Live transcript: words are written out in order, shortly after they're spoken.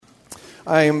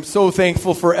I am so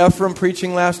thankful for Ephraim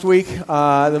preaching last week.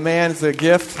 The man is a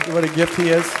gift. What a gift he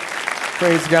is.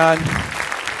 Praise God.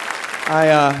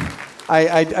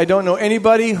 I don't know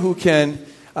anybody who can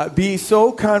be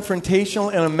so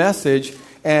confrontational in a message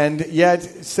and yet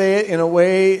say it in a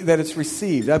way that it's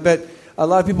received. I bet a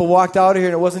lot of people walked out of here,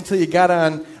 and it wasn't until you got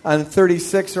on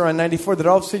 36 or on 94 that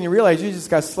all of a sudden you realized you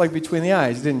just got slugged between the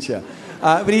eyes, didn't you?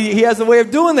 But he has a way of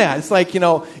doing that. It's like,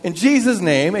 in Jesus'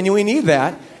 name, and we need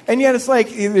that. And yet it's like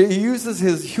he uses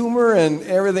his humor and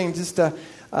everything just to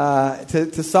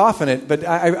soften it. But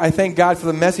I thank God for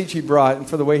the message he brought and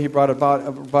for the way he brought it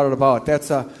about.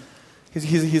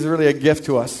 He's really a gift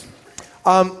to us.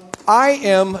 I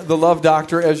am the love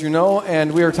doctor, as you know,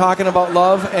 and we are talking about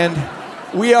love. And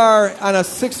we are on a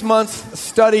 6-month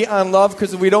study on love,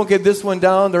 because if we don't get this one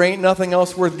down, there ain't nothing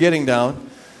else worth getting down.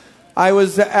 I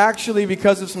was actually,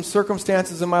 because of some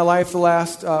circumstances in my life the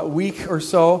last week or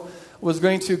so, was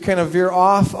going to kind of veer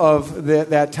off of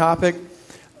that topic.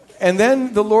 And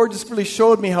then the Lord just really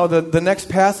showed me how the next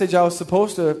passage I was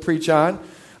supposed to preach on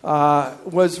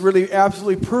was really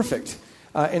absolutely perfect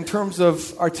in terms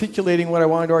of articulating what I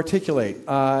wanted to articulate,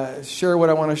 share what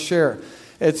I want to share.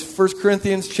 It's 1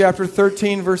 Corinthians chapter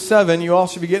 13, verse 7. You all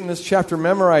should be getting this chapter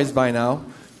memorized by now,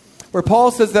 where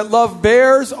Paul says that love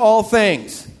bears all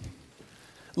things.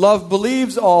 Love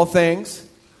believes all things.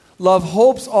 Love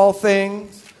hopes all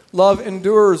things. Love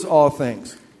endures all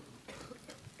things.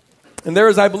 And there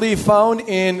is, I believe, found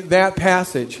in that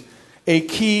passage a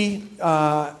key,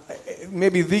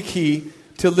 maybe the key,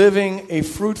 to living a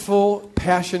fruitful,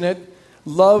 passionate,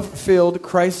 love-filled,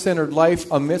 Christ-centered life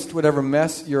amidst whatever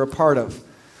mess you're a part of.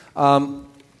 I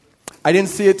didn't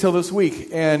see it till this week,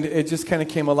 and it just kind of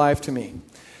came alive to me.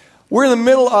 We're in the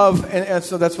middle of, and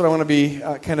so that's what I want to be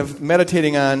kind of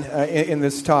meditating on in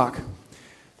this talk.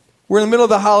 We're in the middle of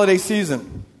the holiday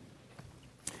season.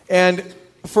 And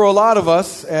for a lot of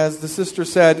us, as the sister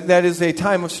said, that is a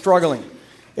time of struggling.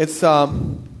 It's not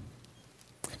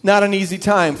an easy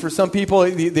time. For some people,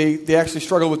 they actually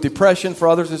struggle with depression. For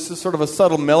others, it's just sort of a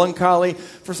subtle melancholy.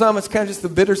 For some, it's kind of just the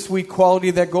bittersweet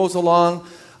quality that goes along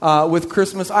with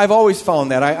Christmas. I've always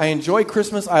found that. I enjoy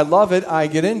Christmas. I love it. I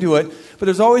get into it. But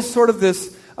there's always sort of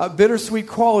this bittersweet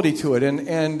quality to it.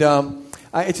 And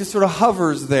it just sort of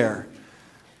hovers there.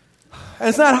 And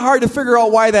it's not hard to figure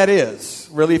out why that is,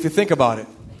 really, if you think about it.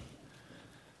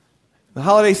 The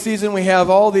holiday season, we have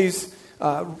all these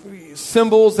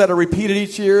symbols that are repeated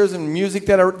each year, and music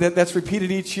that's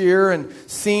repeated each year, and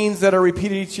scenes that are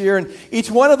repeated each year. And each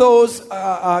one of those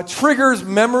triggers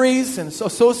memories and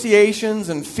associations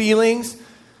and feelings.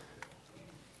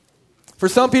 For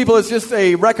some people, it's just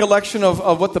a recollection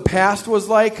of what the past was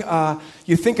like.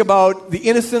 You think about the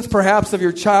innocence, perhaps, of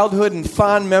your childhood and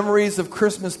fond memories of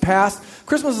Christmas past.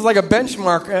 Christmas is like a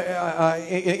benchmark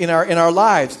in our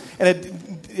lives, and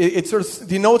it sort of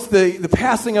denotes the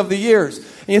passing of the years.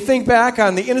 And you think back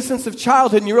on the innocence of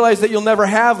childhood, and you realize that you'll never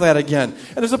have that again.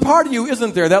 And there's a part of you,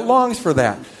 isn't there, that longs for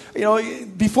that.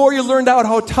 Before you learned out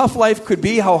how tough life could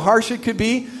be, how harsh it could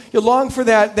be, you long for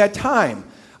that time.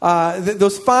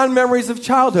 Those fond memories of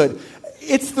childhood.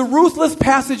 It's the ruthless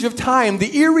passage of time,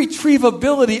 the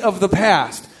irretrievability of the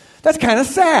past. That's kind of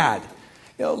sad.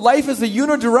 Life is a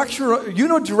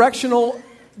unidirectional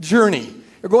journey.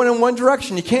 You're going in one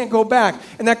direction. You can't go back.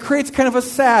 And that creates kind of a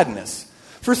sadness.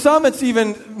 For some, it's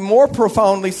even more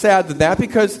profoundly sad than that,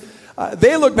 because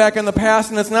they look back in the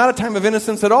past, and it's not a time of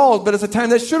innocence at all, but it's a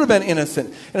time that should have been innocent.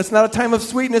 And it's not a time of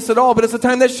sweetness at all, but it's a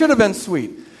time that should have been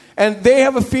sweet. And they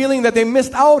have a feeling that they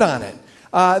missed out on it,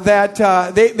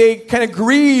 that they kind of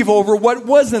grieve over what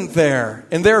wasn't there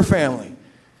in their family.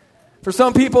 For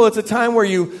some people, it's a time where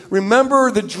you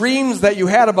remember the dreams that you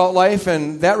had about life,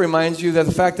 and that reminds you that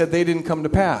the fact that they didn't come to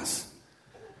pass.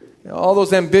 All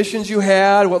those ambitions you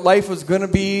had, what life was going to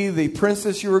be, the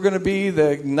princess you were going to be,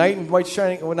 the knight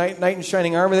in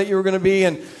shining armor that you were going to be.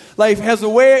 And life has a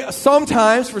way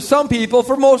sometimes, for some people,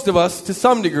 for most of us, to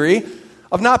some degree,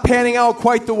 of not panning out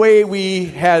quite the way we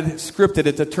had scripted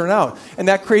it to turn out. And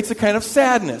that creates a kind of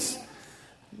sadness.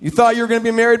 You thought you were going to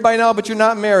be married by now, but you're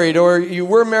not married. Or you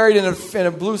were married in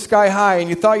a blue sky high, and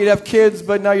you thought you'd have kids,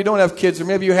 but now you don't have kids. Or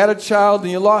maybe you had a child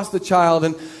and you lost the child.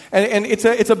 And it's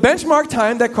a benchmark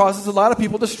time that causes a lot of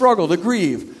people to struggle, to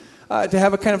grieve, to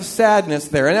have a kind of sadness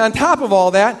there. And on top of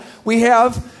all that, we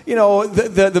have,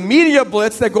 the media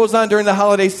blitz that goes on during the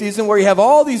holiday season, where you have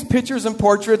all these pictures and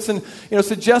portraits and,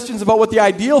 suggestions about what the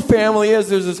ideal family is.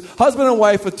 There's this husband and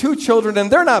wife with 2 children, and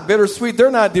they're not bittersweet,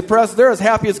 they're not depressed, they're as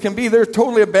happy as can be, they're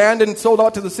totally abandoned, sold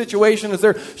out to the situation as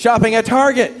they're shopping at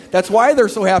Target. That's why they're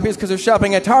so happy, is because they're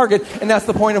shopping at Target, and that's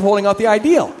the point of holding out the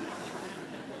ideal.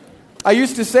 I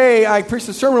used to say, I preached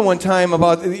a sermon one time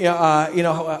about,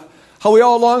 how we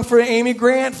all long for an Amy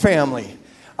Grant family.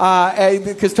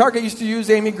 Because Target used to use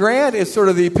Amy Grant as sort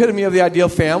of the epitome of the ideal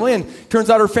family, and turns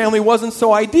out her family wasn't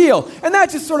so ideal. And that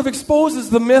just sort of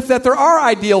exposes the myth that there are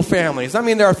ideal families. I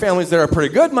mean, there are families that are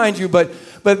pretty good, mind you, but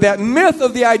that myth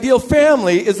of the ideal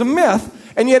family is a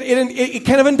myth, and yet it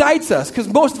kind of indicts us, because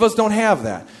most of us don't have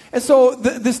that. And so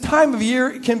this time of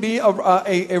year can be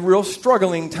a real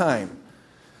struggling time.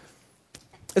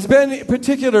 It's been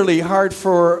particularly hard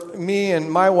for me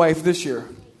and my wife this year.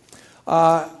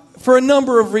 For a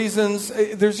number of reasons.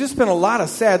 There's just been a lot of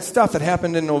sad stuff that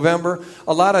happened in November,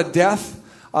 a lot of death,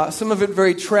 some of it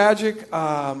very tragic,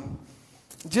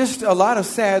 just a lot of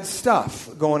sad stuff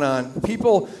going on.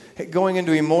 People going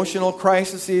into emotional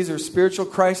crises or spiritual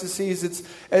crises. It's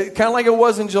kind of like it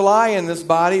was in July in this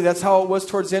body. That's how it was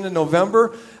towards the end of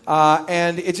November.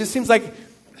 And it just seems like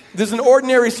there's an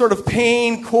ordinary sort of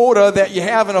pain quota that you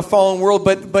have in a fallen world,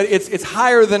 but it's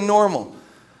higher than normal.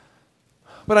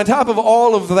 But on top of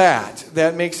all of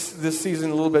that makes this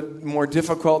season a little bit more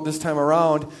difficult this time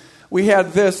around. We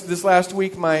had this last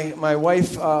week. My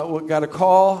wife got a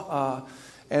call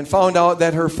and found out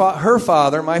that her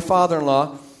father, my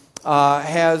father-in-law,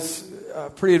 has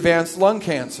pretty advanced lung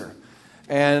cancer.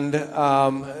 And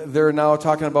they're now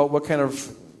talking about what kind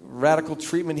of radical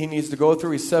treatment he needs to go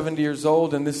through. He's 70 years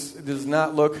old, and this does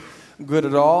not look good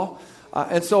at all.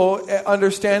 And so,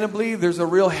 understandably, there's a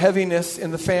real heaviness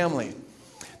in the family.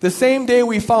 The same day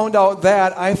we found out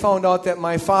that, I found out that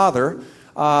my father,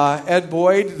 Ed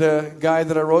Boyd, the guy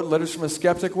that I wrote Letters from a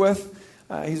Skeptic with,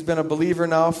 he's been a believer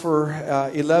now for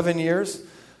 11 years,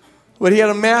 but he had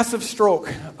a massive stroke.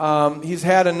 He's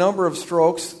had a number of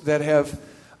strokes that have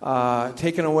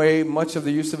taken away much of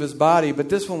the use of his body, but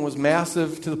this one was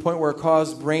massive to the point where it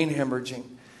caused brain hemorrhaging.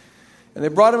 And they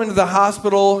brought him into the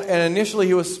hospital, and initially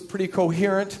he was pretty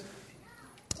coherent,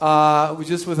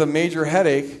 just with a major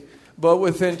headache. But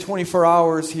within 24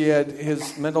 hours,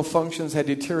 his mental functions had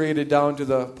deteriorated down to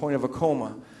the point of a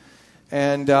coma.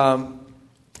 And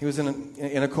he was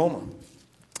in a coma.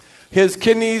 His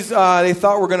kidneys, they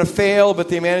thought were going to fail, but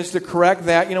they managed to correct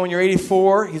that. You know, when you're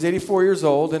 84, he's 84 years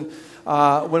old, and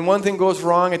when one thing goes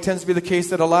wrong, it tends to be the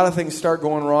case that a lot of things start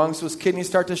going wrong. So his kidneys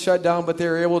start to shut down, but they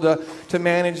were able to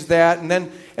manage that. And then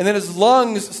his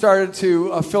lungs started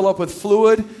to fill up with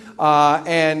fluid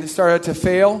and started to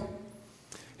fail.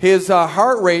 His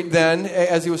heart rate then,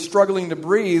 as he was struggling to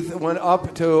breathe, went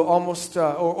up to almost,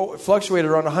 fluctuated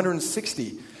around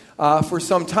 160 for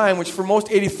some time, which for most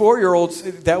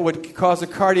 84-year-olds, that would cause a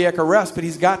cardiac arrest. But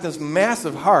he's got this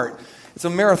massive heart. It's a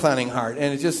marathoning heart,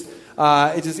 and it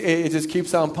just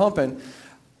keeps on pumping.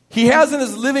 He has in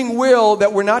his living will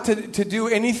that we're not to do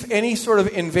any sort of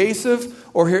invasive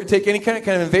or take any kind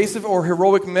of invasive or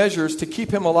heroic measures to keep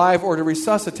him alive or to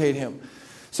resuscitate him.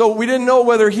 So we didn't know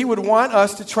whether he would want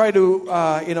us to try to,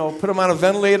 put him on a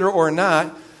ventilator or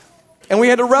not. And we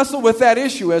had to wrestle with that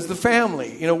issue as the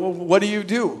family. What do you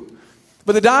do?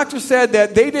 But the doctor said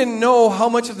that they didn't know how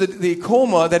much of the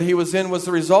coma that he was in was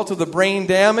the result of the brain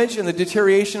damage and the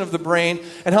deterioration of the brain,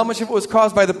 and how much of it was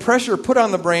caused by the pressure put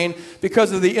on the brain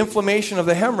because of the inflammation of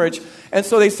the hemorrhage. And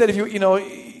so they said,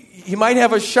 he might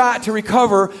have a shot to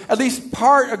recover at least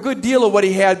a good deal of what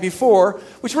he had before,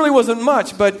 which really wasn't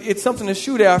much, but it's something to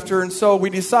shoot after, and so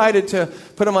we decided to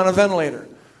put him on a ventilator.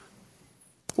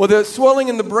 Well, the swelling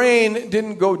in the brain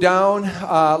didn't go down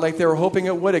like they were hoping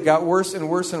it would. It got worse and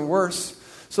worse and worse.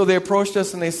 So they approached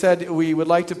us and they said, we would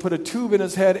like to put a tube in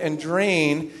his head and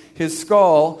drain his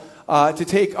skull to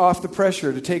take off the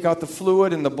pressure, to take out the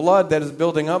fluid and the blood that is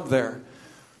building up there.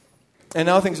 And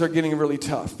now things are getting really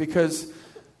tough because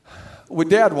would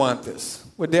Dad want this?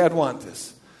 Would Dad want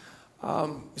this?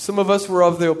 Some of us were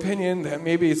of the opinion that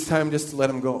maybe it's time just to let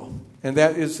him go. And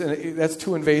that's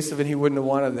too invasive, and he wouldn't have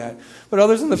wanted that. But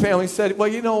others in the family said, well,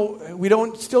 we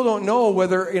still don't know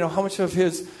whether, how much of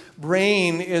his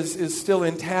brain is still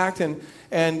intact, and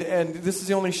this is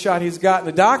the only shot he's got. And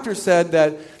the doctor said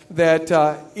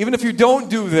that even if you don't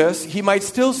do this, he might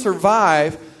still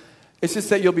survive. It's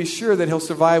just that you'll be sure that he'll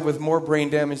survive with more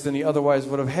brain damage than he otherwise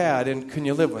would have had, and can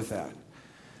you live with that?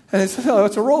 And it's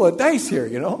a roll of dice here,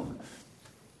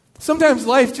 Sometimes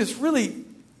life just really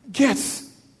gets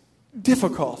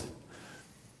difficult.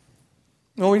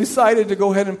 And we decided to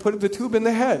go ahead and put the tube in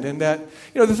the head. And that,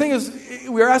 the thing is,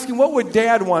 we were asking, what would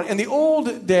Dad want? And the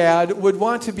old dad would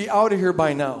want to be out of here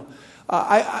by now.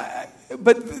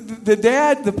 But the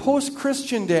dad, the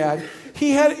post-Christian dad,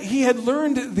 he had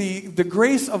learned the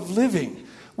grace of living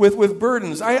with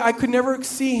burdens. I could never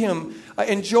see him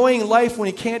enjoying life when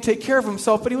he can't take care of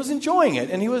himself, but he was enjoying it.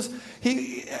 And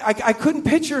I couldn't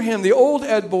picture him, the old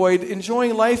Ed Boyd,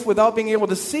 enjoying life without being able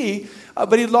to see,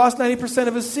 but he'd lost 90%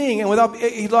 of his seeing, and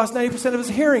he'd lost 90% of his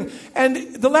hearing.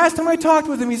 And the last time I talked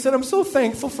with him, he said, I'm so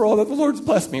thankful for all that the Lord's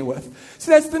blessed me with.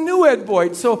 So that's the new Ed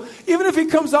Boyd. So even if he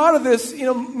comes out of this,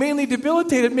 mainly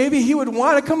debilitated, maybe he would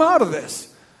want to come out of this.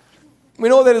 We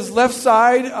know that his left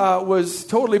side was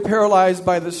totally paralyzed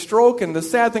by the stroke, and the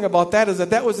sad thing about that is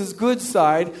that was his good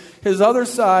side. His other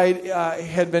side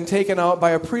had been taken out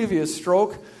by a previous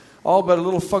stroke, all but a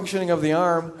little functioning of the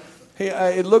arm.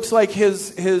 It looks like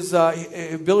his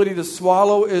ability to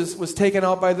swallow was taken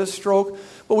out by this stroke.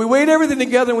 But we weighed everything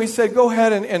together and we said, go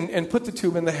ahead and put the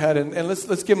tube in the head and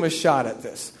let's give him a shot at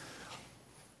this.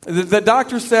 The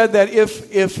doctor said that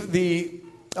if the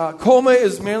coma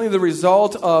is mainly the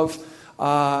result of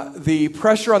the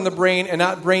pressure on the brain and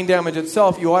not brain damage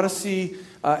itself, you ought to see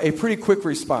a pretty quick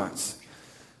response.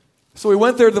 So we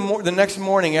went there the next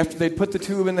morning after they'd put the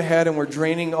tube in the head and were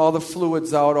draining all the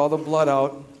fluids out, all the blood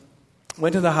out.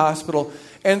 Went to the hospital,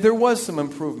 and there was some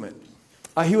improvement.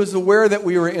 He was aware that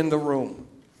we were in the room.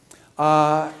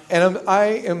 And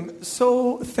I am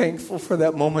so thankful for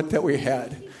that moment that we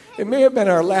had. It may have been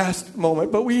our last moment,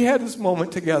 but we had this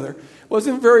moment together. It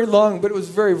wasn't very long, but it was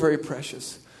very, very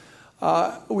precious.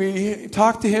 We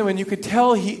talked to him, and you could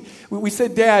tell we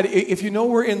said, Dad, if you know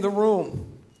we're in the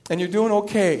room and you're doing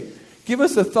okay, give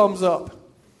us a thumbs up.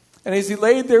 And as he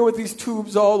laid there with these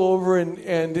tubes all over and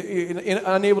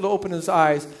unable to open his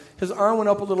eyes, his arm went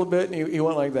up a little bit, and he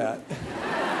went like that.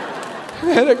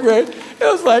 Isn't that great? It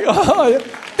was like, oh,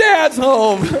 Dad's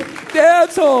home.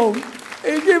 Dad's home.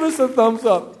 And he gave us a thumbs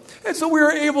up. And so we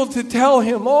were able to tell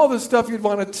him all the stuff you'd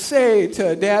want to say to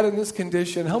a dad in this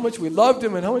condition, how much we loved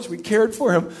him and how much we cared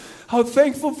for him, how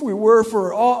thankful we were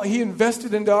for all he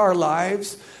invested into our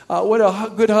lives, what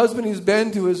a good husband he's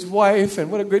been to his wife,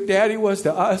 and what a good dad he was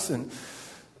to us. And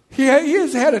he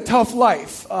has had a tough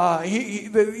life. We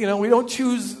don't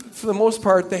choose, for the most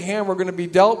part, the hand we're going to be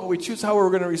dealt, but we choose how we're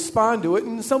going to respond to it.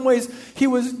 And in some ways, he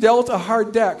was dealt a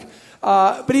hard deck.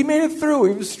 But he made it through.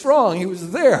 He was strong. He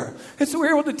was there. And so we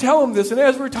were able to tell him this. And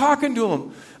as we were talking to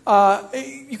him,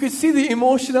 you could see the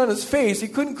emotion on his face. He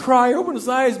couldn't cry or open his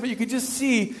eyes, but you could just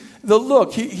see the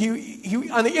look. He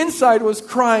on the inside was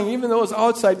crying, even though his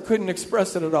outside couldn't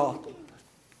express it at all.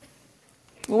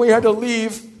 When we had to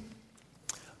leave,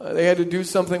 they had to do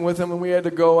something with him, and we had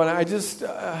to go. And I just,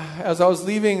 as I was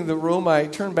leaving the room, I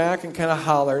turned back and kind of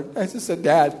hollered. I just said,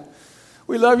 Dad,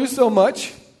 we love you so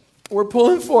much. We're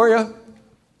pulling for you.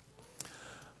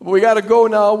 But we got to go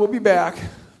now. We'll be back.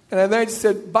 And then I just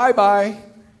said, bye-bye.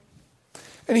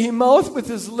 And he mouthed with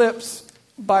his lips,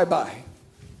 bye-bye.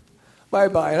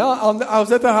 Bye-bye. And I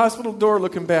was at the hospital door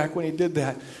looking back when he did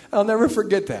that. I'll never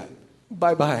forget that.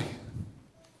 Bye-bye.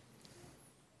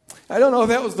 I don't know if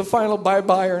that was the final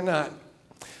bye-bye or not.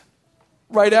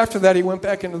 Right after that, he went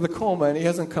back into the coma, and he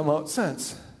hasn't come out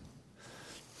since.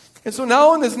 And so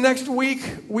now in this next week,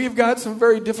 we've got some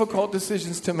very difficult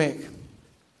decisions to make.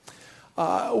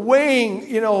 Weighing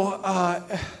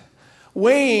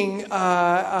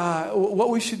what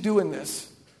we should do in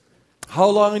this.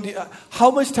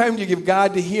 How much time do you give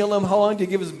God to heal him? How long do you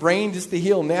give his brain just to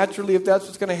heal naturally, if that's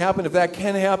what's going to happen, if that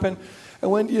can happen?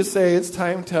 And when do you say it's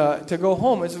time to go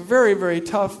home? It's a very, very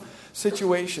tough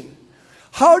situation.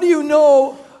 How do you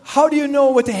know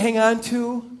what to hang on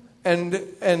to and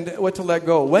what to let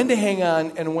go? When to hang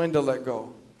on and when to let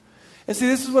go? And see,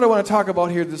 this is what I want to talk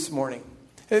about here this morning.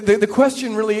 The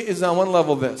question really is on one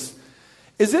level this.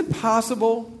 Is it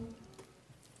possible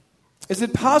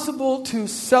to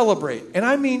celebrate, and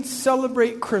I mean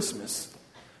celebrate Christmas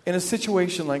in a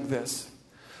situation like this?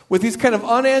 With these kind of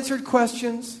unanswered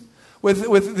questions,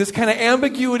 with this kind of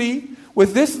ambiguity,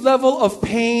 with this level of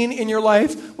pain in your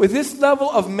life, with this level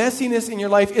of messiness in your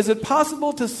life, is it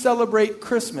possible to celebrate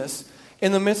Christmas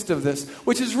in the midst of this?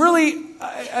 Which is really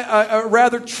a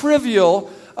rather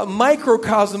trivial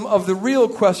microcosm of the real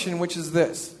question, which is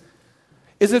this.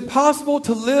 Is it possible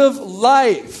to live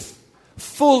life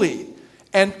fully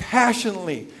and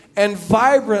passionately and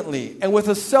vibrantly and with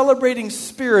a celebrating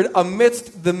spirit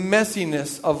amidst the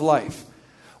messiness of life?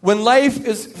 When life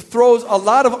throws a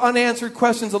lot of unanswered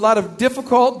questions, a lot of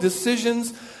difficult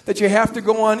decisions that you have to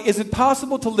go on, is it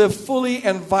possible to live fully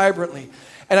and vibrantly?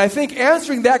 And I think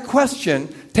answering that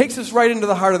question takes us right into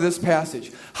the heart of this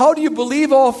passage. How do you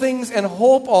believe all things and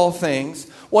hope all things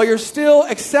while you're still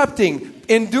accepting,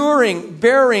 enduring,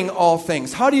 bearing all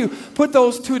things? How do you put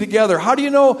those two together? How do you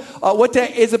know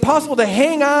is it possible to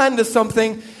hang on to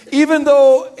something even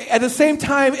though at the same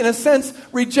time, in a sense,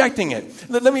 rejecting it.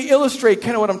 Let me illustrate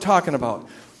kind of what I'm talking about.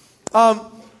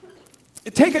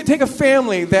 Take a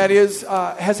family that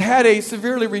has had a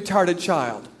severely retarded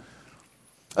child.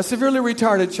 A severely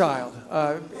retarded child.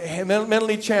 A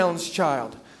mentally challenged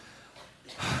child.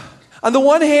 On the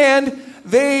one hand,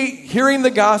 they, hearing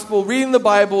the gospel, reading the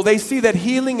Bible, they see that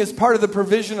healing is part of the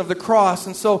provision of the cross.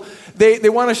 And so they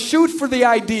want to shoot for the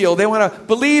ideal. They want to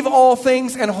believe all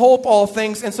things and hope all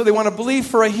things. And so they want to believe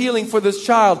for a healing for this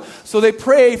child. So they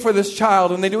pray for this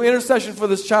child and they do intercession for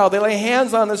this child. They lay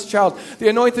hands on this child. They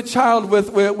anoint the child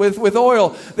with oil.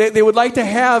 They would like to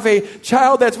have a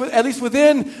child that's at least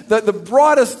within the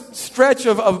broadest stretch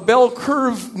of bell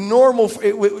curve normal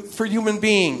for human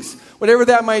beings. Whatever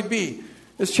that might be.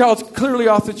 This child's clearly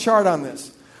off the chart on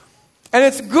this. And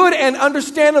it's good and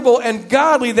understandable and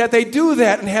godly that they do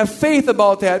that and have faith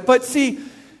about that. But see,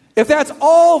 if that's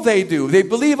all they do, they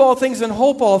believe all things and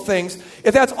hope all things,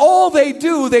 if that's all they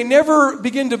do, they never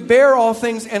begin to bear all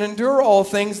things and endure all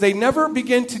things. They never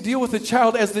begin to deal with the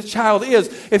child as the child is.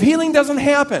 If healing doesn't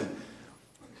happen,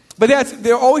 but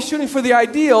they're always shooting for the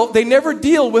ideal, they never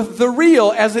deal with the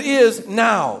real as it is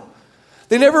now.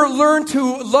 They never learn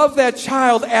to love that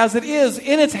child as it is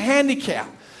in its handicap.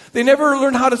 They never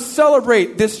learn how to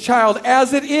celebrate this child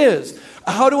as it is,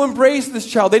 how to embrace this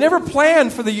child. They never plan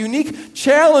for the unique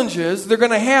challenges they're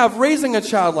going to have raising a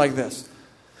child like this.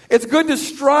 It's good to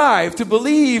strive, to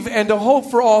believe, and to hope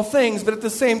for all things, but at the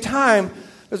same time,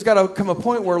 there's got to come a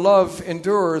point where love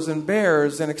endures and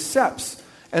bears and accepts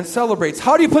and celebrates.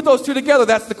 How do you put those two together?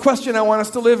 That's the question I want us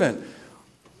to live in.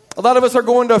 A lot of us are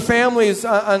going to families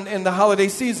in the holiday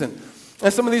season.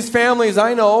 And some of these families,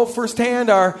 I know firsthand,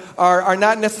 are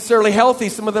not necessarily healthy.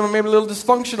 Some of them are maybe a little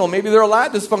dysfunctional. Maybe they're a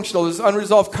lot dysfunctional. There's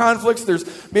unresolved conflicts. There's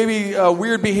maybe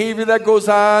weird behavior that goes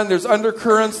on. There's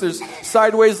undercurrents. There's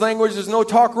sideways language. There's no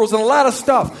talk rules and a lot of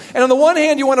stuff. And on the one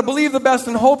hand, you want to believe the best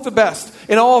and hope the best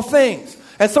in all things.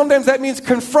 And sometimes that means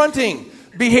confronting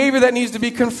behavior that needs to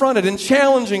be confronted and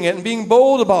challenging it and being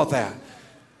bold about that.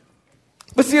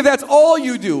 But see, if that's all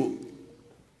you do,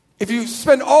 if you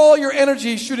spend all your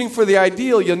energy shooting for the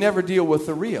ideal, you'll never deal with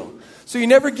the real. So you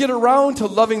never get around to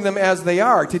loving them as they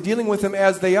are, to dealing with them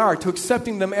as they are, to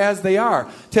accepting them as they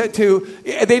are.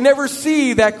 They never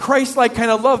see that Christ-like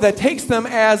kind of love that takes them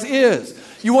as is.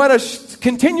 You want to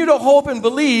continue to hope and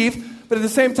believe, but at the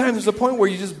same time, there's a point where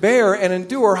you just bear and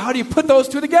endure. How do you put those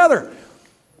two together?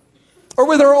 Or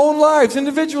with our own lives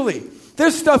individually.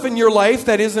 There's stuff in your life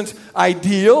that isn't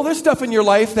ideal. There's stuff in your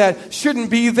life that shouldn't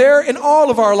be there. In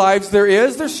all of our lives there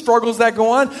is. There's struggles that go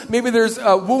on. Maybe there's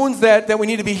wounds that we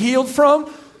need to be healed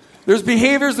from. There's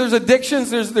behaviors, there's addictions,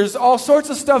 there's all sorts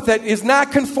of stuff that is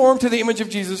not conformed to the image of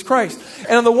Jesus Christ.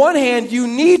 And on the one hand, you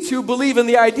need to believe in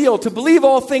the ideal, to believe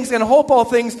all things and hope all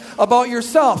things about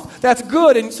yourself. That's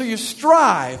good, and so you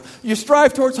strive. You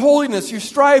strive towards holiness. You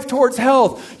strive towards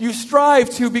health. You strive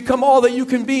to become all that you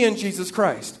can be in Jesus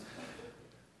Christ.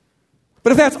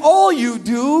 But if that's all you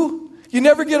do, you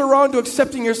never get around to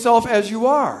accepting yourself as you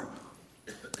are.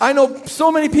 I know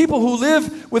so many people who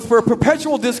live with a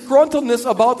perpetual disgruntledness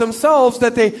about themselves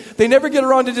that they never get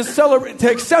around to just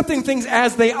to accepting things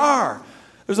as they are.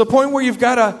 There's a point where you've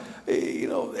got to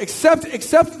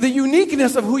accept the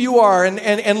uniqueness of who you are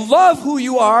and love who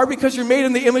you are because you're made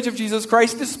in the image of Jesus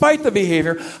Christ despite the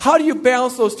behavior. How do you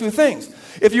balance those two things?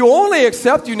 If you only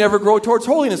accept, you never grow towards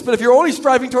holiness. But if you're only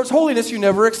striving towards holiness, you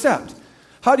never accept.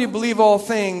 How do you believe all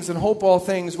things and hope all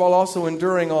things while also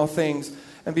enduring all things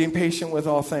and being patient with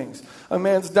all things? A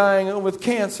man's dying with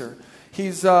cancer.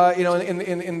 He's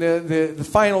in the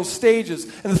final stages.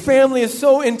 And the family is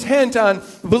so intent on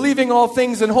believing all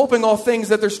things and hoping all things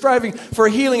that they're striving for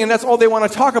healing, and that's all they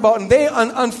want to talk about. And they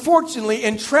unfortunately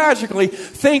and tragically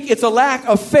think it's a lack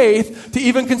of faith to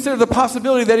even consider the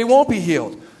possibility that he won't be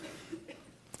healed.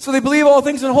 So they believe all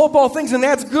things and hope all things, and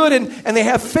that's good, and they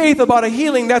have faith about a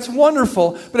healing. That's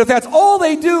wonderful. But if that's all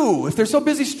they do, if they're so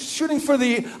busy shooting for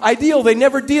the ideal, they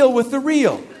never deal with the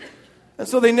real. And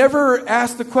so they never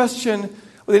ask the question,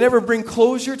 or they never bring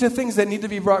closure to things that need to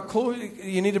be brought closure.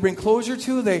 You need to bring closure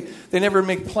to. They never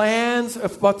make plans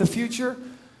about the future.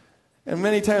 And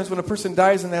many times when a person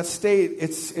dies in that state,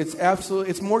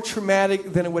 it's more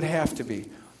traumatic than it would have to be.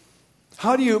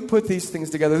 How do you put these things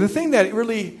together? The thing that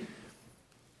really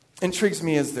intrigues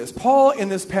me is this. Paul, in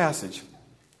this passage,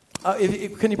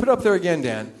 can you put it up there again,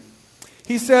 Dan?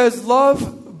 He says,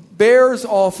 love bears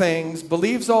all things,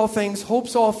 believes all things,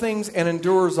 hopes all things, and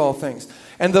endures all things.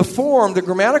 And the form, the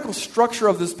grammatical structure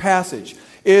of this passage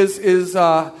is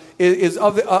of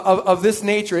this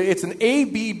nature. It's an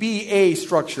ABBA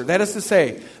structure. That is to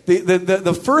say,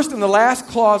 the first and the last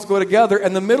clause go together,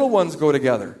 and the middle ones go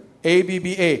together.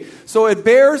 A-B-B-A. So it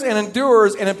bears and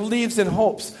endures, and it believes and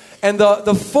hopes. And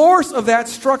the force of that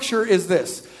structure is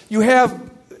this. You have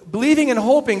believing and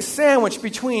hoping sandwiched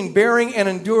between bearing and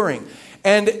enduring.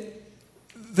 And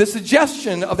the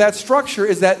suggestion of that structure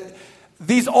is that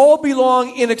these all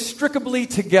belong inextricably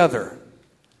together.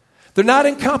 They're not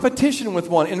in competition with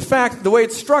one. In fact, the way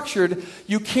it's structured,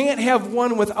 you can't have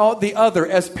one without the other,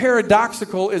 as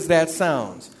paradoxical as that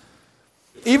sounds.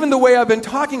 Even the way I've been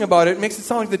talking about it makes it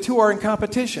sound like the two are in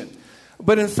competition.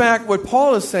 But in fact, what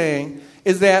Paul is saying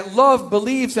is that love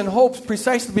believes and hopes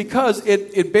precisely because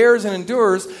it bears and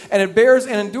endures, and it bears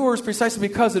and endures precisely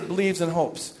because it believes and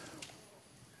hopes.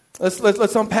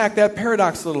 Let's unpack that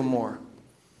paradox a little more.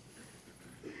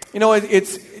 You know,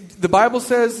 it's the Bible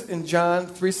says in John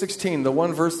 3:16, the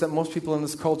one verse that most people in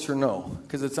this culture know,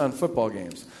 because it's on football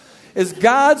games, is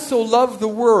God so loved the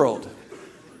world.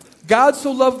 God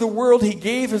so loved the world, he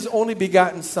gave his only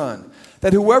begotten Son,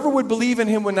 that whoever would believe in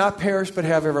him would not perish but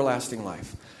have everlasting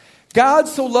life. God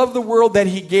so loved the world that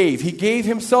he gave. He gave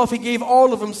himself. He gave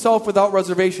all of himself without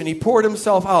reservation. He poured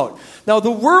himself out. Now,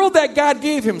 the world that God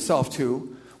gave himself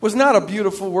to was not a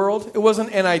beautiful world. It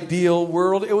wasn't an ideal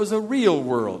world. It was a real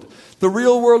world. The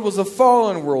real world was a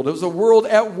fallen world. It was a world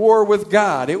at war with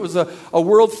God. It was a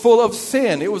world full of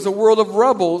sin. It was a world of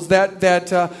rebels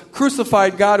that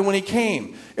crucified God when he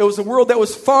came. It was a world that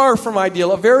was far from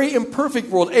ideal, a very imperfect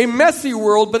world, a messy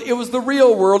world, but it was the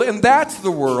real world, and that's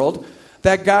the world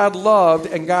that God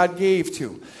loved and God gave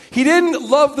to. He didn't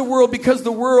love the world because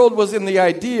the world was in the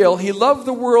ideal. He loved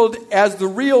the world as the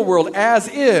real world, as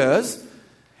is,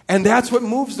 and that's what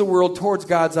moves the world towards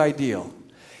God's ideal.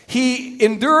 He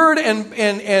endured and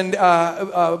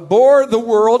bore the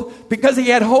world because he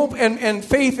had hope and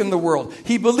faith in the world.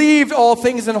 He believed all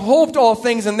things and hoped all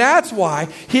things, and that's why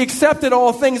he accepted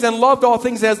all things and loved all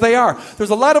things as they are.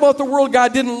 There's a lot about the world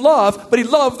God didn't love, but he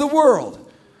loved the world.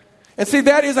 And see,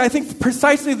 that is, I think,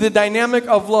 precisely the dynamic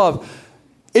of love.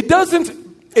 It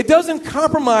doesn't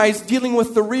compromise dealing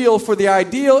with the real for the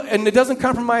ideal, and it doesn't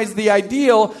compromise the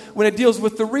ideal when it deals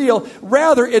with the real.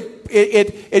 Rather,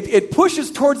 it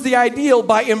pushes towards the ideal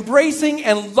by embracing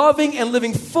and loving and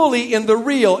living fully in the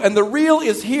real. And the real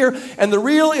is here, and the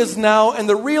real is now, and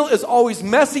the real is always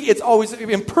messy, it's always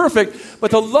imperfect,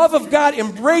 but the love of God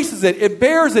embraces it, it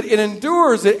bears it, it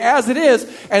endures it as it is,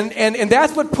 and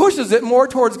that's what pushes it more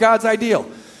towards God's ideal.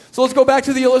 So let's go back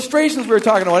to the illustrations we were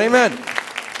talking about. Amen.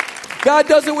 God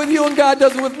does it with you and God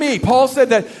does it with me. Paul said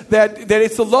that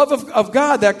it's the love of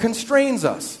God that constrains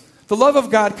us. The love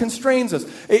of God constrains us.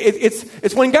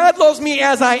 It's when God loves me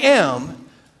as I am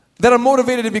that I'm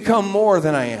motivated to become more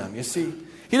than I am, you see.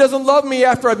 He doesn't love me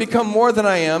after I become more than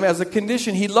I am as a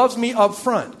condition. He loves me up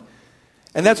front.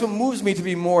 And that's what moves me to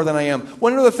be more than I am.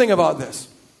 One other thing about this,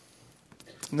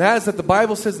 and that is that the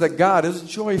Bible says that God is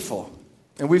joyful.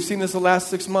 And we've seen this the last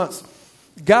 6 months.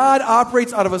 God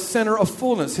operates out of a center of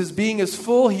fullness. His being is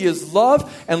full. He is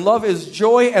love, and love is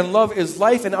joy, and love is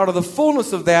life. And out of the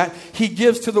fullness of that, he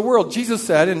gives to the world. Jesus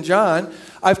said in John,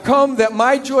 I've come that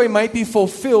my joy might be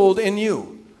fulfilled in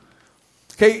you.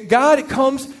 Okay, God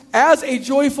comes as a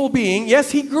joyful being. Yes,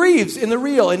 he grieves in the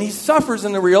real, and he suffers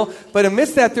in the real, but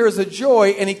amidst that there is a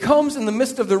joy, and he comes in the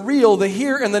midst of the real, the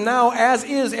here and the now, as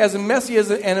is, as messy as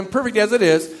and imperfect as it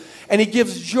is, and he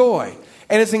gives joy.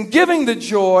 And it's in giving the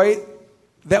joy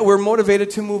that we're motivated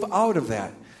to move out of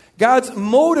that. God's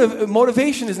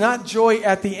motivation is not joy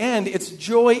at the end, it's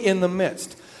joy in the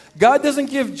midst. God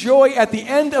doesn't give joy at the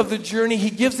end of the journey,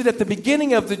 he gives it at the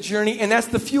beginning of the journey, and that's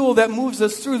the fuel that moves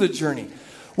us through the journey.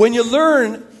 When you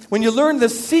learn the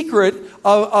secret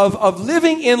of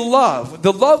living in love,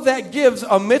 the love that gives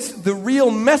amidst the real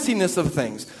messiness of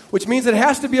things, which means it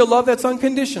has to be a love that's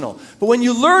unconditional. But when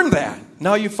you learn that,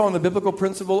 now you've found the biblical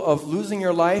principle of losing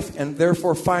your life and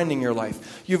therefore finding your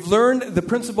life. You've learned the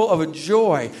principle of a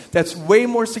joy that's way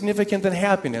more significant than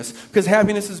happiness, because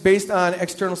happiness is based on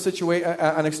external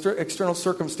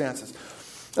circumstances.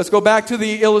 Let's go back to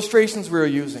the illustrations we were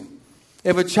using. You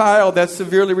have a child that's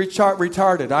severely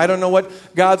retarded. I don't know what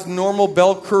God's normal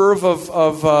bell curve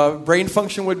of brain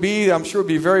function would be. I'm sure it would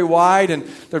be very wide, and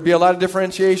there'd be a lot of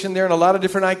differentiation there and a lot of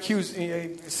different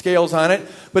IQ scales on it.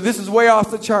 But this is way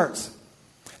off the charts.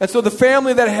 And so the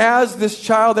family that has this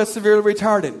child that's severely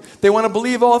retarded, they want to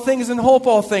believe all things and hope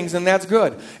all things, and that's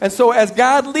good. And so as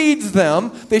God leads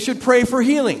them, they should pray for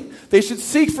healing. They should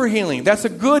seek for healing. That's a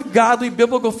good, godly,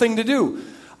 biblical thing to do.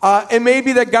 It may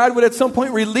be that God would at some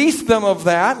point release them of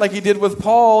that, like he did with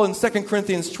Paul in 2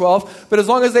 Corinthians 12. But as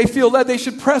long as they feel led, they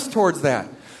should press towards that.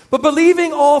 But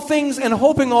believing all things and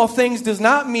hoping all things does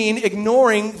not mean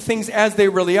ignoring things as they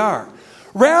really are.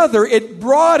 Rather, it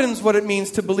broadens what it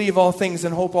means to believe all things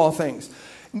and hope all things.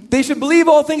 They should believe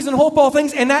all things and hope all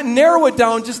things and not narrow it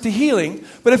down just to healing.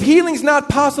 But if healing's not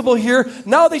possible here,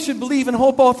 now they should believe and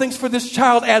hope all things for this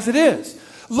child as it is.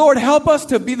 Lord, help us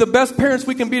to be the best parents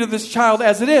we can be to this child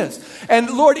as it is. And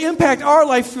Lord, impact our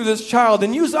life through this child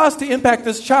and use us to impact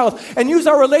this child and use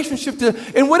our relationship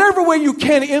to, in whatever way you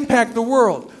can, impact the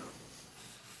world.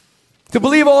 To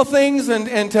believe all things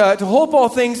and to hope all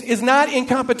things is not in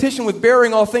competition with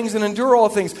bearing all things and endure all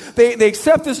things. They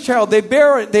accept this child, they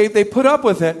bear it, they put up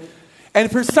with it.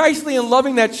 And precisely in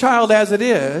loving that child as it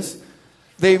is,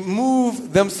 they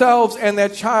move themselves and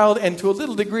that child and to a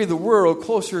little degree the world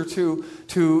closer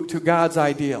to God's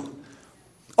ideal.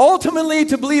 Ultimately,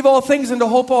 to believe all things and to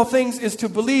hope all things is to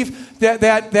believe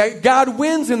that God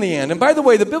wins in the end. And by the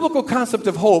way, the biblical concept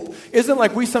of hope isn't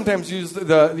like we sometimes use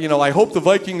I hope the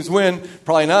Vikings win.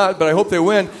 Probably not, but I hope they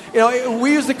win.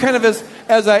 We use it kind of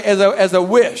as a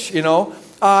wish, In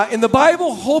the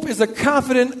Bible, hope is a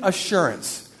confident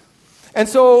assurance. And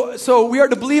so we are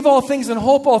to believe all things and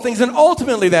hope all things. And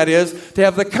ultimately that is to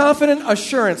have the confident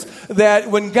assurance that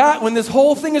when this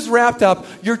whole thing is wrapped up,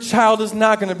 your child is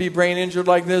not going to be brain injured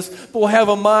like this, but will have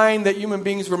a mind that human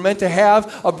beings were meant to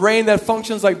have, a brain that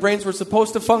functions like brains were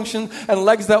supposed to function, and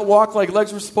legs that walk like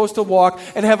legs were supposed to walk,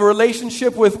 and have a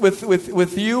relationship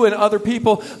with you and other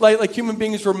people like human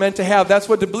beings were meant to have. That's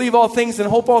what to believe all things and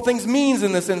hope all things means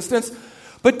in this instance.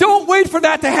 But don't wait for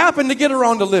that to happen to get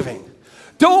around to living.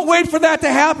 Don't wait for that to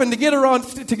happen to get around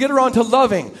to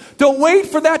loving. Don't wait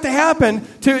for that to happen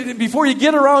before you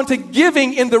get around to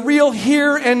giving in the real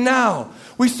here and now.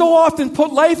 We so often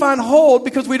put life on hold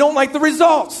because we don't like the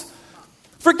results.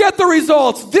 Forget the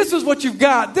results. This is what you've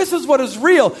got. This is what is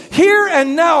real. Here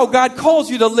and now, God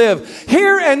calls you to live.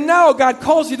 Here and now, God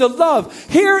calls you to love.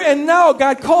 Here and now,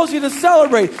 God calls you to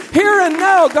celebrate. Here and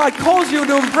now, God calls you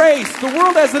to embrace the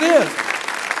world as it is.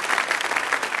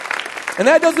 And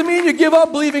that doesn't mean you give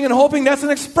up believing and hoping. That's an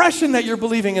expression that you're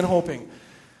believing and hoping.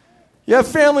 You have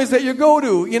families that you go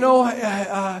to,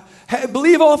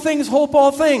 believe all things, hope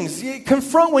all things.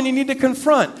 Confront when you need to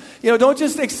confront. Don't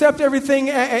just accept everything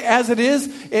as it is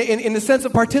in the sense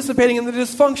of participating in the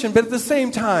dysfunction, but at the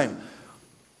same time,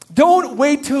 don't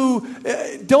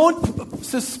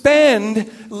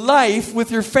suspend life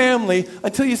with your family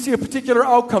until you see a particular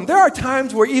outcome. There are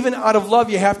times where even out of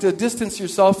love you have to distance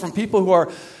yourself from people who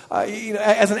are,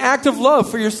 as an act of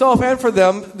love for yourself and for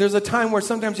them, there's a time where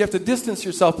sometimes you have to distance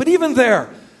yourself. But even there,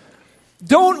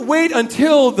 don't wait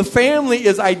until the family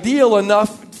is ideal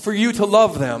enough for you to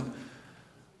love them.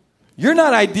 You're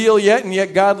not ideal yet, and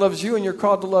yet God loves you, and you're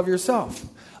called to love yourself.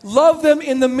 Love them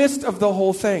in the midst of the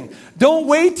whole thing. Don't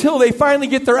wait till they finally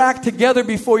get their act together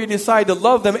before you decide to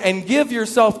love them and give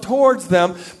yourself towards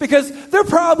them, because they're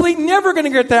probably never going to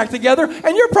get their act together,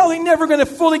 and you're probably never going to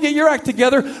fully get your act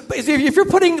together. But if you're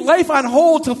putting life on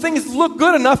hold till things look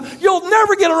good enough, you'll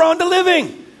never get around to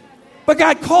living. But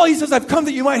God calls, He says, I've come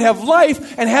that you might have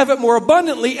life and have it more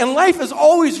abundantly, and life is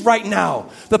always right now.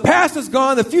 The past is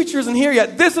gone, the future isn't here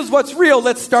yet. This is what's real.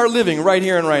 Let's start living right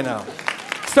here and right now.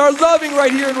 Start loving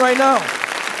right here and right now.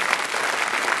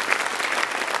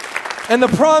 And the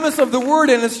promise of the Word,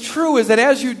 and it's true, is that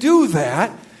as you do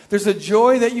that, there's a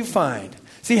joy that you find.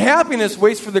 See, happiness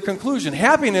waits for the conclusion.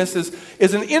 Happiness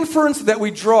is an inference that we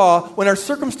draw when our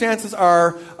circumstances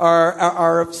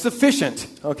are sufficient.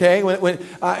 Okay,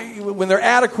 when they're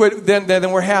adequate,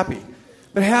 then we're happy.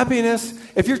 But happiness,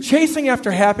 if you're chasing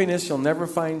after happiness, you'll never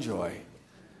find joy.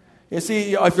 You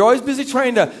see, if you're always busy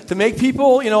trying to make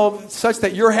people, such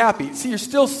that you're happy, see, you're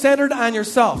still centered on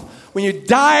yourself. When you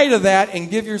die to that and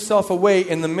give yourself away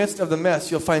in the midst of the mess,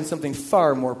 you'll find something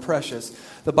far more precious.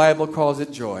 The Bible calls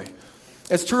it joy.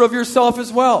 It's true of yourself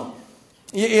as well.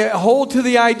 You hold to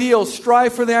the ideal,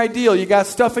 strive for the ideal. You got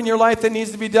stuff in your life that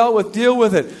needs to be dealt with, deal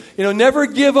with it. Never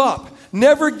give up.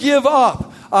 Never give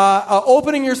up.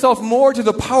 Opening yourself more to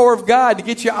the power of God to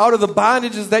get you out of the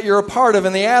bondages that you're a part of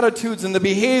and the attitudes and the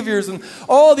behaviors and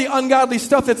all the ungodly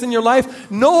stuff that's in your life.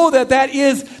 Know that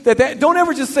don't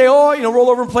ever just say, roll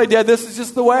over and play dead. This is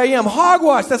just the way I am.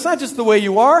 Hogwash. That's not just the way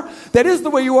you are. That is the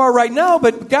way you are right now,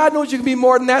 but God knows you can be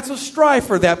more than that, so strive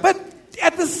for that. But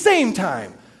at the same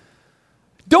time,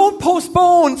 don't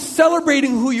postpone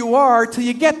celebrating who you are till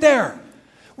you get there.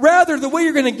 Rather, the way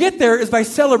you're going to get there is by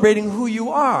celebrating who you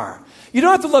are. You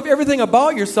don't have to love everything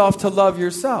about yourself to love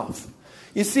yourself.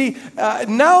 You see,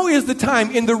 now is the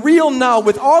time, in the real now,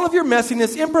 with all of your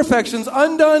messiness, imperfections,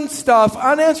 undone stuff,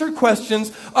 unanswered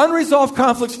questions, unresolved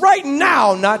conflicts, right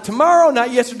now, not tomorrow,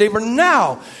 not yesterday, but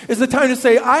now is the time to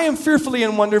say, I am fearfully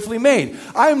and wonderfully made.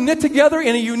 I am knit together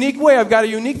in a unique way. I've got a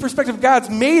unique perspective. God's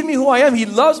made me who I am. He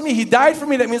loves me. He died for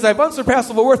me. That means I have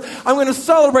unsurpassable worth. I'm going to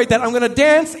celebrate that. I'm going to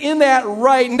dance in that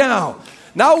right now.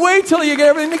 Now wait till you get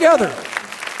everything together.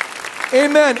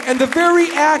 Amen. And the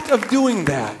very act of doing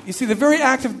that, you see, the very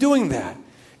act of doing that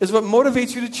is what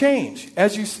motivates you to change.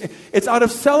 It's out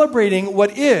of celebrating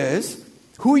what is,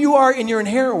 who you are in your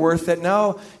inherent worth, that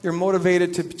now you're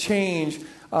motivated to change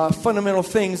fundamental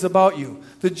things about you.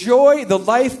 The joy, the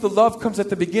life, the love comes at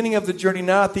the beginning of the journey,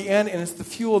 not at the end, and it's the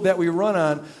fuel that we run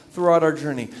on throughout our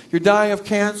journey. You're dying of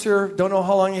cancer, don't know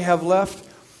how long you have left.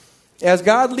 As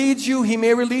God leads you, He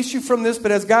may release you from this,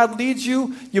 but as God leads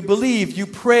you, you believe, you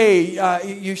pray,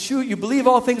 you believe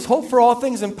all things, hope for all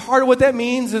things, and part of what that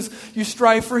means is you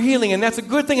strive for healing, and that's a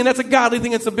good thing, and that's a godly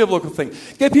thing, it's a biblical thing.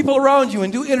 Get people around you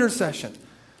and do intercession.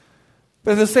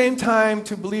 But at the same time,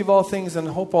 to believe all things and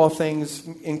hope all things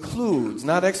includes,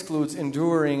 not excludes,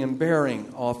 enduring and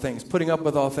bearing all things, putting up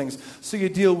with all things, so you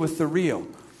deal with the real.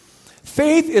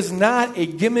 Faith is not a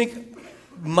gimmick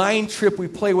mind trip we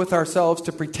play with ourselves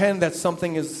to pretend that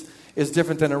something is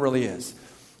different than it really is.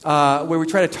 Where we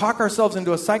try to talk ourselves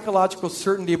into a psychological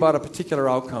certainty about a particular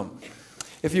outcome.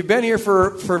 If you've been here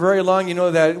for very long, you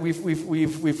know that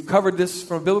we've covered this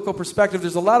from a biblical perspective.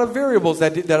 There's a lot of variables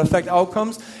that affect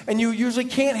outcomes, and you usually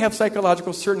can't have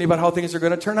psychological certainty about how things are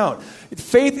going to turn out.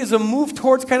 Faith is a move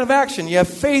towards kind of action. You have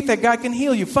faith that God can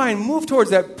heal you. Fine, move towards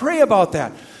that. Pray about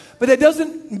that. But that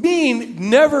doesn't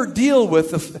mean never deal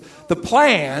with the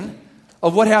plan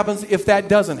of what happens if that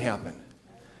doesn't happen.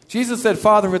 Jesus said,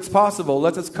 Father, if it's possible,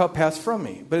 let this cup pass from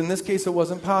me. But in this case, it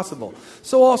wasn't possible.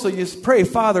 So also, you pray,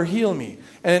 Father, heal me.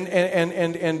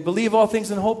 And believe all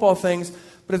things and hope all things.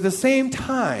 But at the same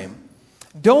time,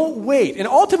 don't wait. And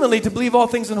ultimately, to believe all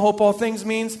things and hope all things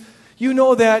means you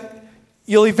know that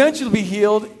you'll eventually be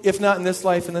healed, if not in this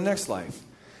life, in the next life.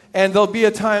 And there'll be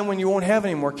a time when you won't have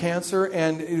any more cancer,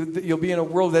 and you'll be in a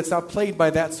world that's not plagued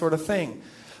by that sort of thing.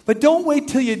 But don't wait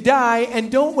till you die,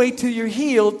 and don't wait till you're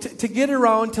healed to get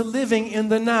around to living in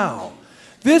the now.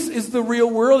 This is the real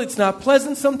world. It's not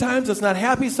pleasant sometimes. It's not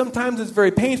happy sometimes. It's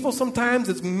very painful sometimes.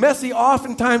 It's messy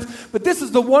oftentimes. But this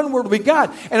is the one world we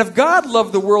got. And if God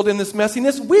loved the world in this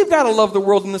messiness, we've got to love the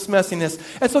world in this messiness.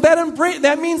 And so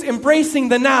that means embracing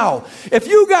the now. If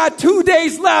you got 2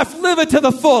 days left, live it to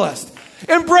the fullest.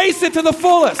 Embrace it to the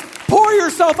fullest. Pour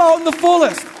yourself out in the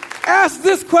fullest. Ask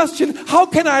this question: how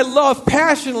can I love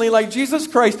passionately like Jesus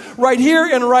Christ right here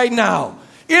and right now?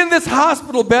 In this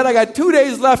hospital bed, I got 2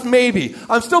 days left maybe.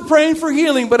 I'm still praying for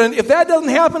healing, but if that doesn't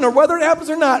happen, or whether it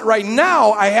happens or not, right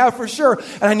now I have for sure.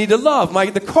 And I need to love.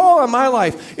 The call on my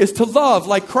life is to love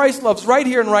like Christ loves right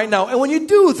here and right now. And when you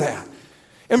do that,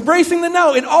 embracing the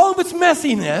now in all of its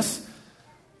messiness,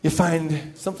 you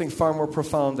find something far more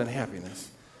profound than happiness.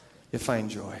 You find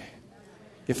joy.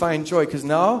 You find joy because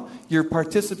now you're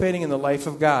participating in the life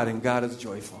of God, and God is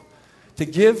joyful. To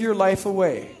give your life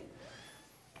away.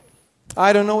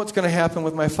 I don't know what's going to happen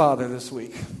with my father this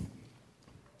week.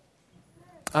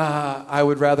 I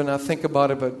would rather not think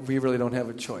about it, but we really don't have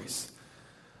a choice.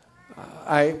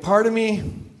 Part of me,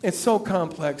 it's so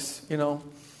complex, you know.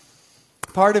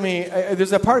 Part of me,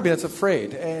 there's a part of me that's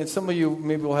afraid, and some of you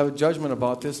maybe will have a judgment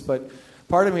about this, but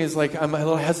part of me is like, I'm a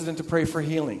little hesitant to pray for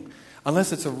healing.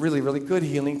 Unless it's a really, really good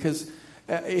healing, because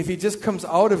if he just comes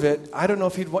out of it, I don't know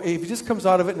if he just comes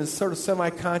out of it and is sort of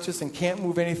semi-conscious and can't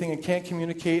move anything and can't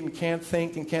communicate and can't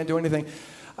think and can't do anything.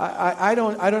 I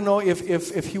don't know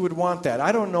if he would want that.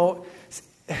 I don't know.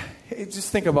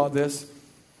 Just think about this.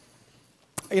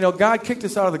 You know, God kicked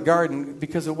us out of the garden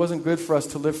because it wasn't good for us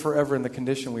to live forever in the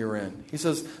condition we were in. He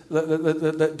says,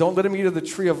 don't let him eat of the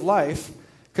tree of life,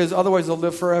 because otherwise they'll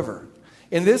live forever.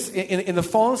 In the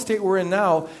fallen state we're in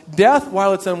now, death,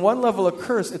 while it's on one level a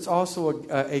curse, it's also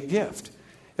a gift.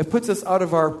 It puts us out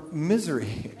of our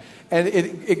misery. And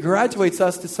it graduates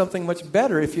us to something much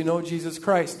better if you know Jesus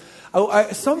Christ.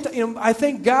 I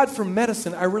thank God for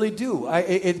medicine. I really do.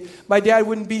 My dad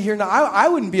wouldn't be here now. I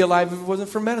wouldn't be alive if it wasn't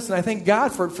for medicine. I thank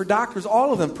God for doctors,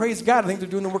 all of them. Praise God. I think they're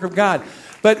doing the work of God.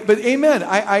 But amen.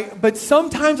 But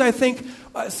sometimes I think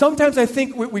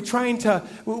we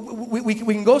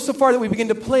can go so far that we begin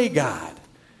to play God.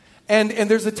 And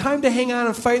there's a time to hang on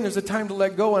and fight, and there's a time to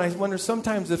let go. And I wonder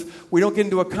sometimes if we don't get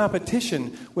into a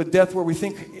competition with death where we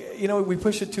think, we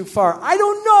push it too far. I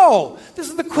don't know. This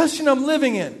is the question I'm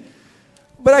living in.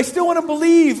 But I still want to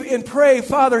believe and pray,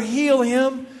 Father, heal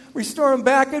him, restore him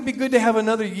back. It'd be good to have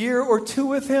another year or two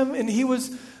with him. And he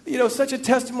was, such a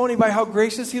testimony by how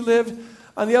gracious he lived.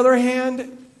 On the other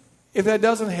hand, if that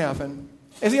doesn't happen,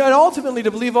 and ultimately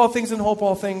to believe all things and hope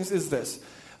all things is this.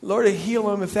 Lord,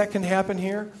 heal him if that can happen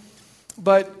here.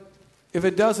 But if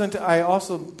it doesn't, I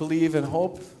also believe and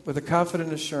hope with a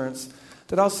confident assurance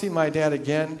that I'll see my dad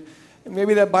again. And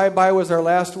maybe that bye-bye was our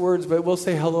last words, but we'll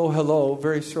say hello, hello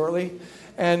very shortly.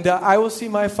 And I will see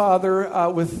my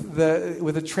Father with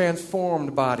a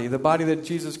transformed body, the body that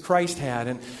Jesus Christ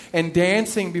had, and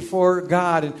dancing before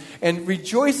God and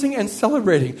rejoicing and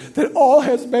celebrating that all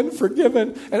has been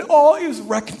forgiven and all is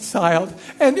reconciled,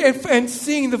 and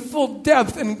seeing the full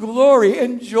depth and glory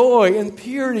and joy and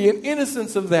purity and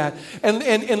innocence of that,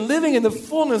 and living in the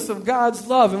fullness of God's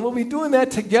love. And we'll be doing that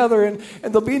together, and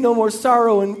there'll be no more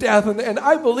sorrow and death. And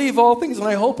I believe all things, and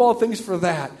I hope all things for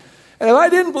that. And if I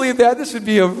didn't believe that, this would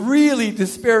be a really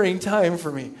despairing time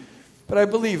for me. But I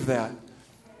believe that.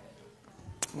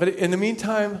 But in the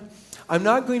meantime, I'm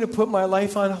not going to put my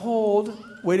life on hold,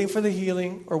 waiting for the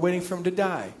healing or waiting for him to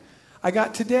die. I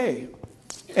got today.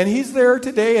 And he's there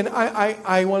today, and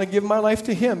I want to give my life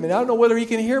to him. And I don't know whether he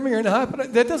can hear me or not,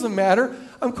 but that doesn't matter.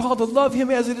 I'm called to love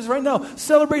him as it is right now.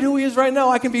 Celebrate who he is right now.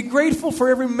 I can be grateful for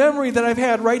every memory that I've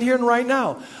had right here and right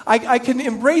now. I can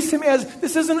embrace him as,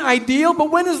 this isn't ideal,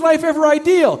 but when is life ever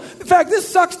ideal? In fact, this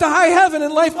sucks to high heaven,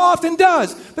 and life often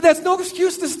does. But that's no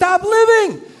excuse to stop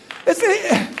living.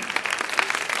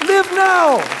 Live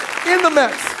now in the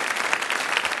mess.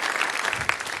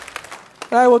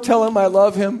 And I will tell him I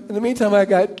love him. In the meantime, I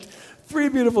got 3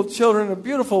 beautiful children, a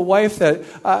beautiful wife that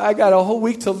I got a whole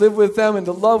week to live with them and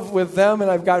to love with them.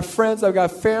 And I've got friends, I've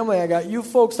got family, I got you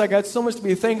folks. I got so much to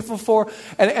be thankful for.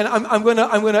 And I'm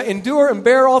gonna endure and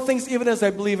bear all things, even as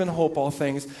I believe and hope all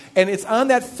things. And it's on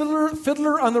that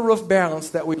fiddler on the roof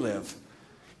balance that we live.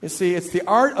 You see, it's the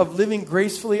art of living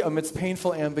gracefully amidst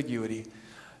painful ambiguity.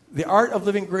 The art of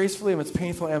living gracefully amidst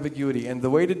painful ambiguity. And the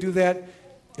way to do that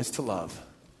is to love.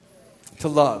 To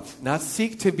love, not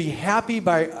seek to be happy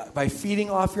by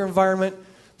feeding off your environment,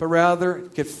 but rather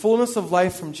get fullness of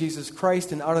life from Jesus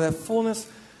Christ, and out of that fullness,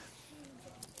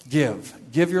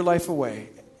 give your life away.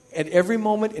 At every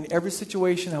moment, in every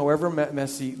situation, however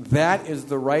messy, that is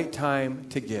the right time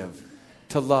to give,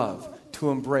 to love, to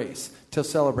embrace, to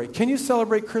celebrate. Can you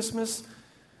celebrate Christmas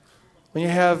when you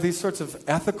have these sorts of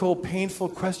ethical, painful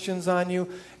questions on you,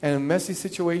 and a messy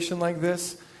situation like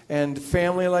this? And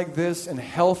family like this, and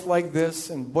health like this,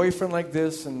 and boyfriend like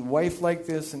this, and wife like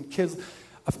this, and kids?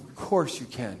 Of course you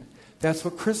can. That's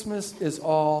what Christmas is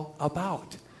all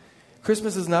about.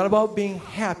 Christmas is not about being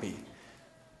happy.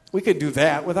 We could do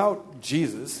that without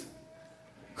Jesus.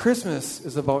 Christmas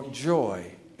is about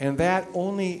joy, and that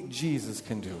only Jesus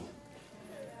can do.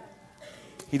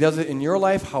 He does it in your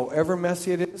life, however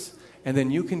messy it is, and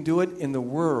then you can do it in the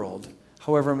world,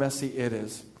 however messy it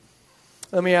is.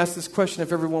 Let me ask this question,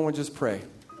 if everyone would just pray.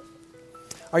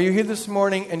 Are you here this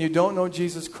morning and you don't know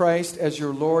Jesus Christ as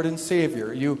your Lord and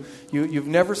Savior? You've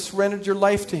never surrendered your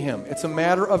life to him. It's a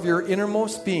matter of your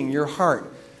innermost being, your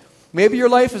heart. Maybe your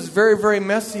life is very, very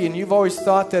messy, and you've always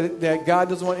thought that God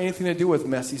doesn't want anything to do with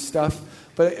messy stuff.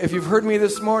 But if you've heard me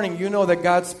this morning, you know that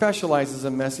God specializes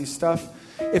in messy stuff.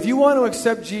 If you want to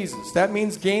accept Jesus, that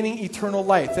means gaining eternal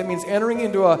life. That means entering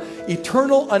into an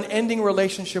eternal, unending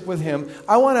relationship with him.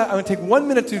 I'm going to take 1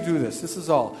 minute to do this. This is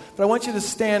all. But I want you to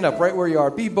stand up right where you are.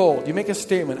 Be bold. You make a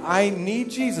statement. I need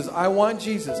Jesus. I want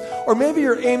Jesus. Or maybe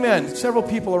you're amen. Several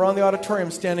people around the auditorium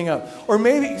standing up. Or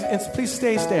maybe, and please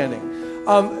stay standing.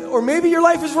 Or maybe your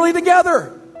life is really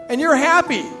together and you're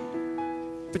happy,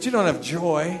 but you don't have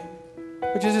joy.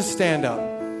 Would you just stand up?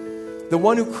 The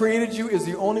one who created you is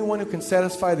the only one who can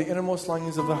satisfy the innermost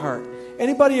longings of the heart.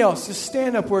 Anybody else, just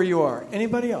stand up where you are.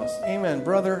 Anybody else? Amen.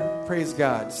 Brother, praise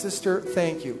God. Sister,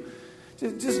 thank you.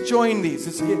 Just join these.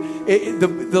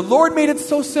 The Lord made it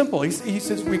so simple. He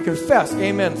says we confess.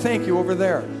 Amen. Thank you over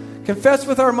there. Confess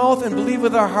with our mouth and believe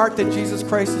with our heart that Jesus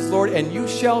Christ is Lord, and you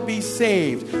shall be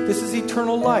saved. This is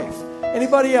eternal life.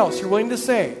 Anybody else, you're willing to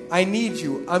say, I need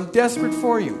you. I'm desperate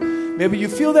for you. Maybe you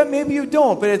feel that, maybe you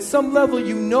don't, but at some level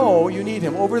you know you need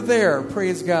him. Over there,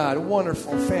 praise God,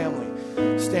 wonderful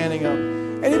family, standing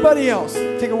up. Anybody else?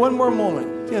 Take one more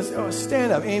moment. Yes,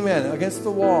 stand up, amen, against the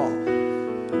wall.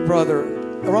 Brother,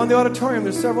 around the auditorium,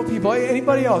 there's several people.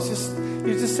 Anybody else?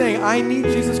 You're just saying, I need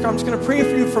Jesus Christ. I'm just going to pray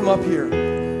for you from up here.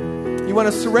 You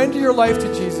want to surrender your life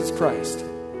to Jesus Christ.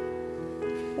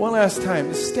 One last time,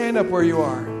 just stand up where you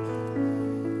are.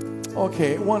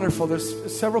 Okay, wonderful.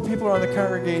 There's several people around the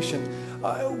congregation.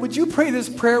 Would you pray this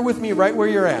prayer with me right where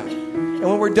you're at? And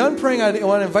when we're done praying, I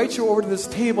want to invite you over to this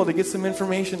table to get some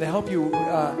information to help you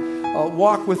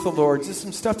walk with the Lord. Just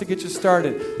some stuff to get you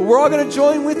started. But we're all going to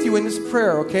join with you in this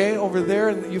prayer, okay? Over there,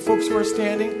 and you folks who are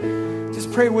standing,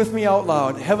 just pray with me out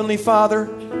loud. Heavenly Father,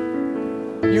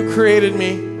 you created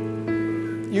me.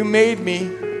 You made me.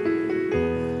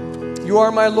 You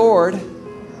are my Lord.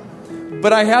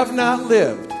 But I have not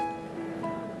lived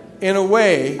in a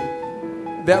way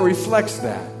that reflects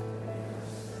that.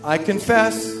 I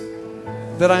confess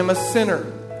that I'm a sinner.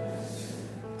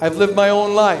 I've lived my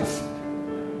own life.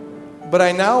 But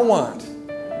I now want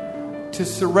to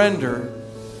surrender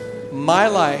my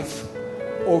life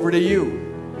over to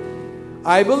you.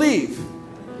 I believe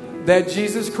that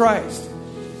Jesus Christ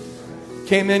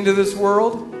came into this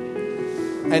world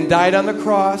and died on the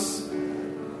cross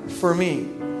for me.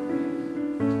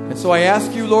 And so I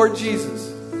ask you, Lord Jesus,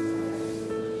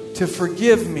 to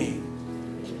forgive me,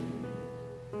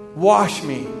 wash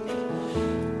me,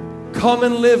 come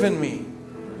and live in me,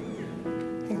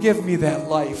 and give me that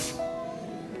life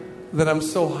that I'm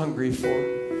so hungry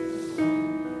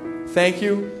for. Thank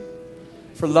you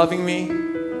for loving me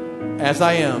as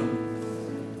I am,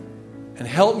 and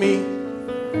help me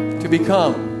to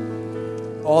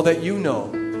become all that you know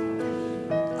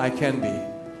I can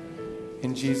be.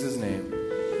 In Jesus' name,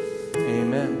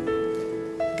 amen.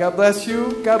 God bless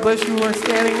you. God bless you who are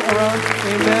standing around.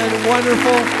 Amen.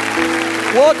 Wonderful.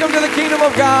 Welcome to the kingdom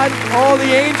of God. All the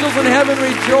angels in heaven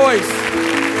rejoice.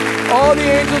 All the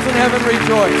angels in heaven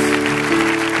rejoice.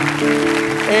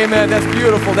 Amen. That's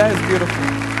beautiful. That is beautiful.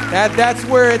 That's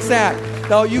where it's at.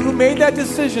 Now, you who made that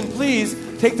decision, please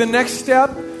take the next step,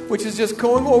 which is just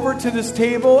going over to this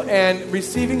table and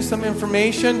receiving some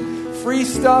information, free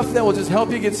stuff that will just help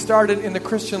you get started in the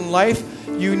Christian life.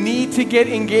 You need to get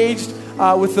engaged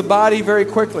with the body very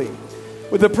quickly.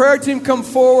 Would the prayer team come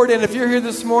forward, and if you're here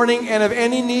this morning and have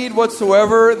any need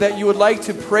whatsoever that you would like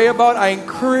to pray about, I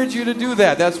encourage you to do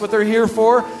that. That's what they're here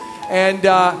for. And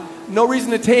no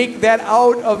reason to take that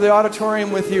out of the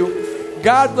auditorium with you.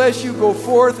 God bless you. Go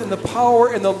forth in the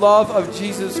power and the love of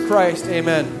Jesus Christ.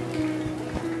 Amen.